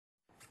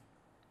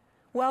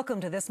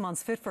Welcome to this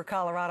month's Fit for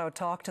Colorado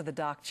Talk to the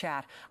Doc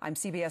Chat. I'm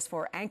CBS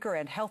 4 anchor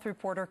and health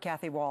reporter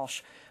Kathy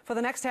Walsh. For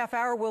the next half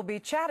hour, we'll be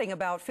chatting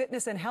about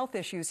fitness and health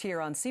issues here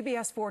on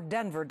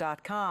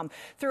CBS4Denver.com.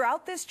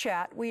 Throughout this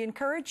chat, we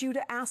encourage you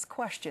to ask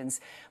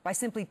questions by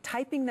simply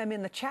typing them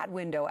in the chat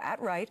window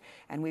at right,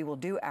 and we will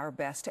do our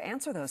best to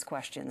answer those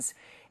questions.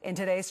 In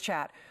today's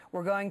chat,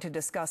 we're going to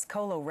discuss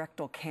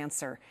colorectal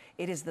cancer.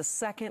 It is the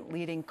second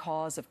leading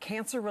cause of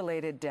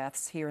cancer-related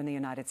deaths here in the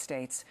United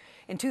States.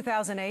 In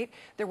 2008,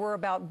 there were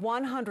about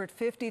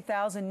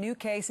 150,000 new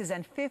cases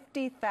and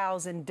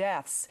 50,000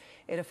 deaths.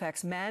 It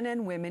affects men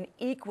and women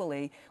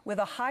equally, with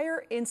a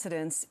higher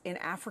incidence in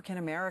African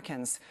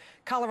Americans.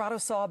 Colorado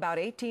saw about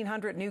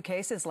 1,800 new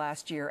cases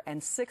last year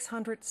and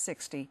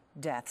 660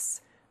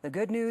 deaths. The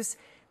good news,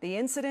 the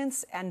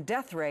incidence and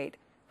death rate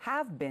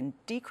have been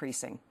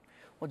decreasing.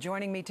 Well,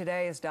 joining me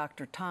today is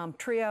Dr. Tom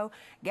Trouillot,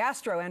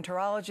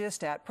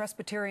 gastroenterologist at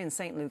Presbyterian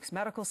St. Luke's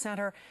Medical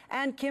Center,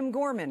 and Kim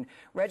Gorman,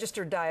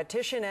 registered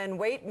dietitian and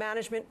weight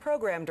management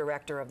program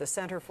director of the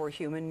Center for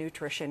Human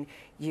Nutrition,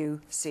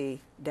 UC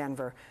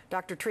Denver.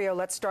 Dr. Trouillot,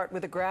 let's start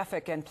with a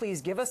graphic, and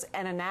please give us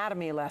an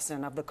anatomy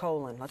lesson of the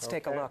colon. Let's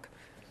take a look.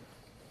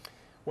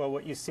 Well,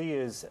 what you see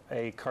is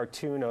a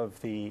cartoon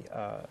of the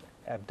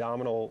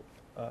abdominal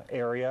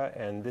area,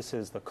 and this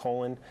is the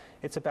colon.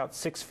 It's about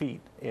 6 feet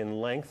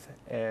in length,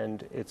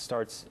 and it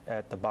starts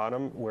at the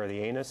bottom where the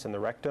anus and the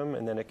rectum,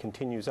 and then it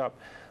continues up.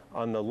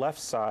 On the left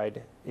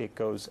side, it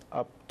goes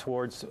up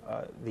towards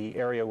the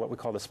area, what we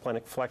call the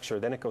splenic flexure.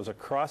 Then it goes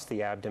across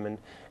the abdomen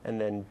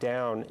and then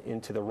down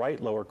into the right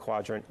lower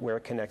quadrant where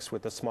it connects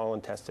with the small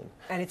intestine.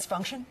 And its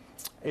function?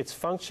 Its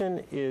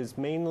function is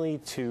mainly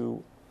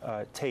to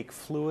take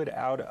fluid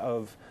out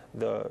of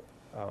the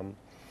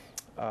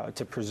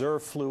to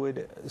preserve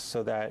fluid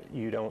so that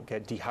you don't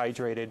get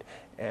dehydrated,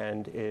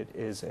 and it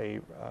is a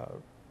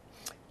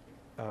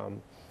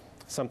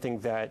something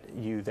that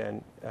you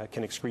then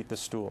can excrete the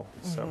stool.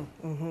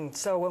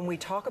 So when we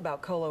talk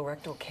about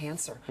colorectal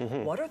cancer,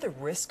 what are the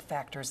risk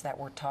factors that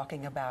we're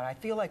talking about? I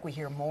feel like we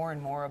hear more and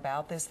more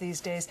about this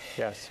these days.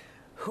 Yes.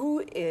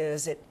 Who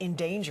is in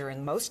danger,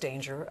 in most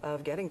danger,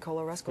 of getting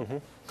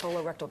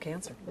colorectal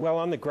cancer? Well,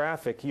 on the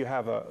graphic, you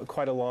have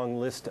quite a long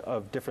list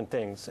of different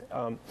things.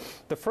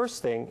 The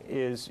first thing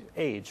is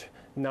age.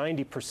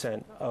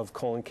 90% of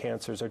colon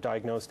cancers are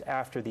diagnosed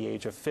after the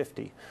age of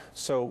 50.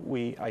 So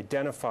we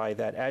identify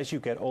that as you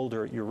get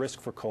older, your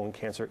risk for colon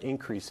cancer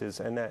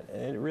increases, and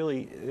it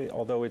really,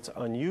 although it's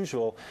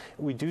unusual,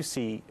 we do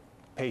see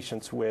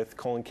patients with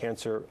colon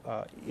cancer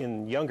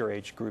in younger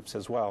age groups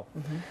as well.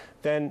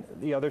 Then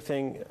the other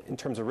thing in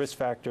terms of risk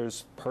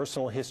factors,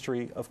 personal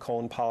history of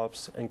colon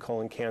polyps and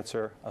colon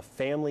cancer, a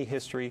family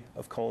history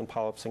of colon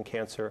polyps and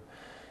cancer,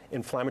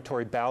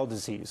 inflammatory bowel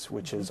disease,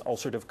 which is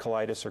ulcerative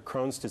colitis or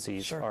Crohn's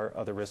disease, are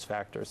other risk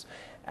factors.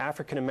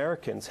 African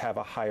Americans have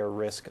a higher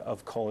risk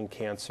of colon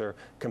cancer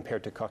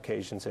compared to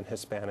Caucasians and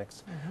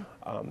Hispanics.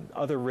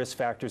 Other risk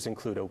factors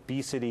include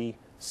obesity,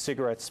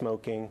 cigarette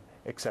smoking,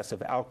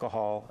 excessive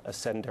alcohol, a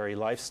sedentary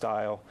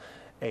lifestyle,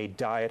 a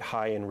diet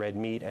high in red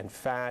meat and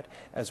fat,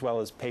 as well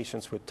as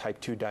patients with type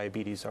 2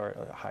 diabetes are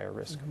at a higher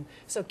risk.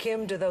 So,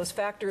 Kim, do those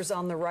factors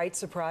on the right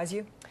surprise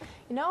you?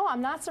 You know,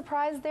 I'm not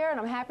surprised there, and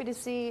I'm happy to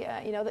see,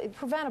 you know, the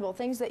preventable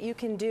things that you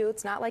can do.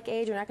 It's not like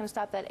age. You're not going to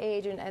stop that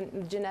age,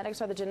 and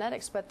genetics are the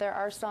genetics, but there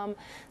are some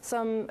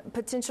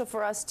potential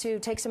for us to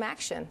take some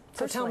action.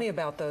 So tell me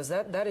about those.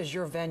 That is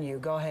your venue.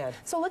 Go ahead.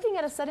 So looking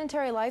at a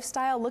sedentary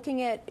lifestyle,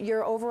 looking at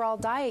your overall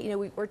diet, you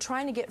know, we're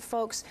trying to get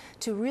folks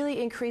to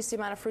really increase the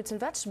amount of fruits and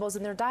vegetables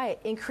in their diet,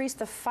 increase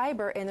the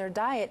fiber in their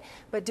diet,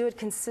 but do it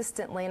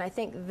consistently, and I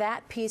think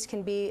that piece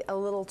can be a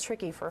little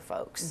tricky for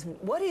folks.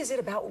 What is it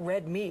about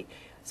red meat?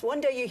 So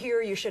one day you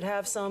hear you should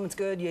have some, it's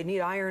good, you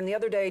need iron. The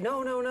other day,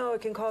 no,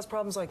 it can cause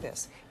problems like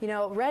this. You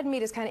know, red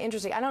meat is kind of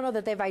interesting. I don't know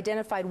that they've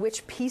identified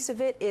which piece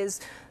of it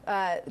is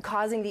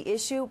causing the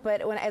issue,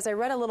 but as I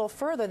read a little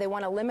further, they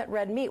want to limit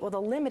red meat. Well,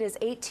 the limit is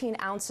 18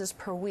 ounces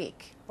per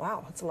week.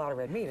 Wow, that's a lot of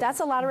red meat. That's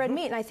a lot of red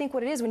meat, and I think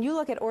what it is, when you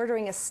look at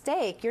ordering a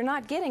steak, you're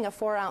not getting a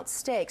 4-ounce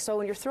steak. So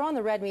when you're throwing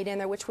the red meat in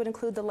there, which would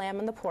include the lamb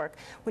and the pork,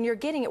 when you're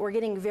getting it, we're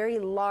getting very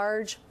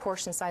large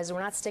portion sizes. We're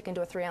not sticking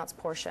to a 3-ounce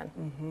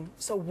portion.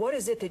 So what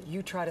is it that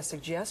you try to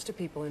suggest to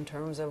people in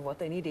terms of what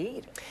they need to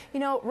eat? You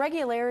know,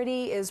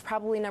 regularity is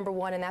probably number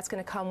one, and that's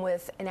going to come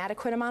with an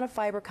adequate amount of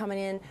fiber coming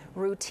in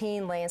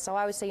routinely. And so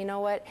I would say, you know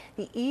what,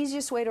 the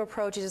easiest way to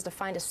approach it is to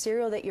find a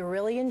cereal that you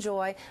really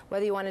enjoy,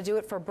 whether you want to do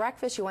it for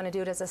breakfast, you want to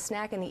do it as a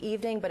snack in the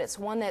evening, but it's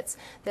one that's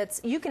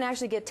you can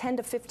actually get 10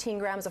 to 15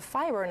 grams of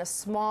fiber in a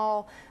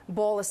small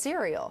bowl of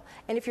cereal.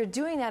 And if you're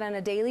doing that on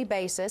a daily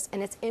basis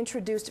and it's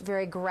introduced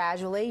very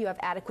gradually, you have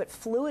adequate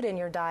fluid in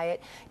your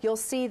diet, you'll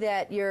see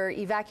that your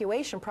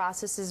evacuation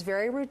process is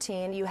very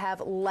routine. You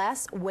have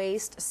less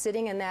waste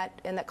sitting in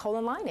that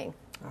colon lining.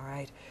 All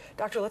right.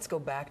 Doctor, let's go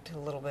back to a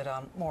little bit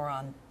more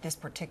on this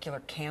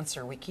particular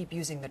cancer. We keep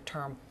using the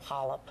term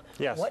polyp.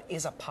 Yes. What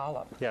is a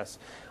polyp? Yes.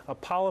 A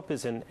polyp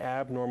is an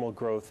abnormal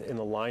growth in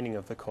the lining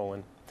of the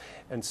colon.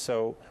 And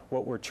so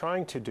what we're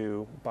trying to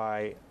do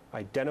by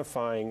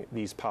identifying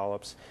these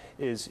polyps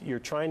is you're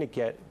trying to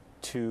get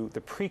to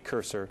the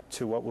precursor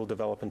to what will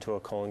develop into a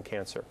colon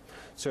cancer.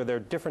 So there are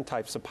different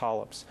types of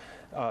polyps.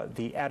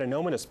 The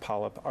adenomatous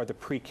polyp are the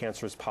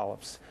precancerous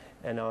polyps.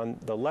 And on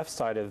the left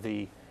side of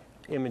the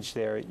image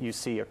there, you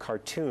see a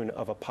cartoon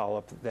of a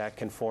polyp that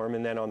can form,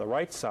 and then on the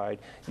right side,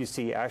 you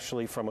see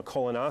actually from a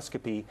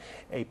colonoscopy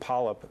a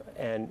polyp,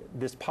 and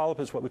this polyp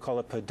is what we call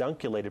a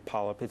pedunculated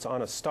polyp. It's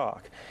on a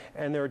stalk,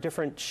 and there are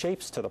different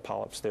shapes to the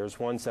polyps. There's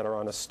ones that are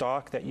on a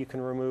stalk that you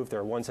can remove.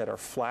 There are ones that are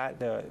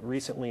flat.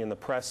 Recently in the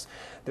press,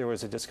 there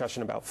was a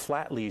discussion about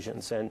flat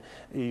lesions, and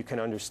you can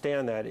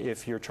understand that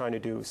if you're trying to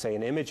do, say,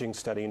 an imaging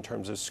study in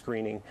terms of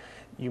screening,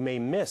 you may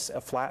miss a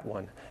flat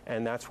one,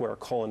 and that's where a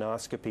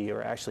colonoscopy,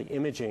 or actually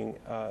imaging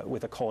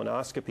with a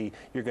colonoscopy,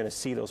 you're going to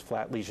see those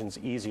flat lesions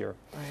easier.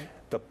 Right.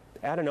 The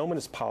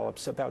adenomatous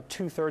polyps, about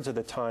 2/3 of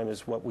the time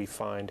is what we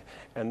find,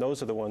 and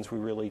those are the ones we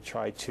really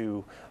try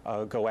to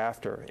go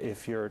after.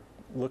 If you're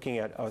looking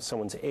at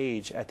someone's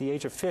age, at the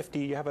age of 50,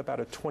 you have about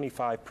a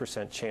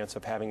 25% chance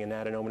of having an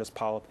adenomatous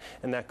polyp,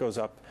 and that goes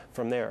up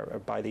from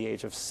there. By the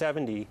age of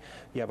 70,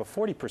 you have a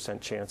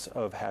 40% chance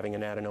of having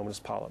an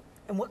adenomatous polyp.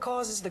 And what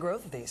causes the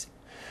growth of these?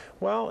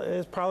 Well,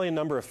 there's probably a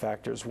number of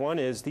factors. One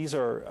is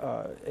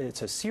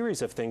it's a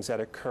series of things that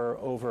occur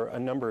over a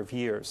number of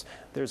years.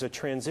 There's a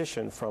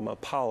transition from a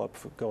polyp,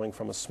 going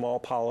from a small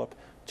polyp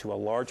to a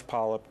large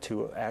polyp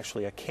to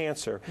actually a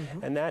cancer,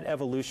 and that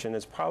evolution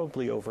is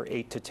probably over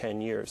 8 to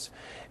 10 years.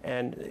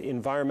 And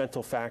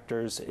environmental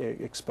factors,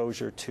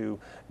 exposure to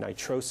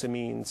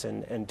nitrosamines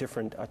and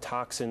different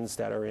toxins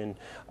that are in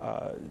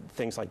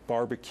things like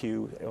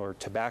barbecue or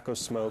tobacco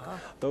smoke,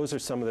 those are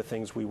some of the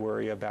things we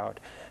worry about.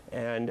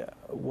 And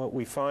what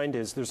we find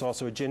is there's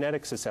also a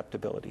genetic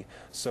susceptibility.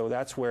 So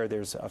that's where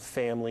there's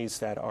families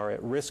that are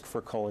at risk for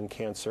colon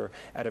cancer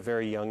at a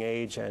very young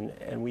age,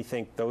 and we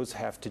think those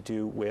have to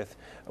do with,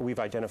 we've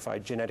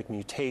identified genetic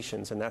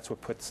mutations, and that's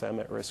what puts them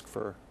at risk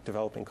for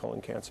developing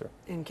colon cancer.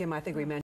 And Kim, I think we mentioned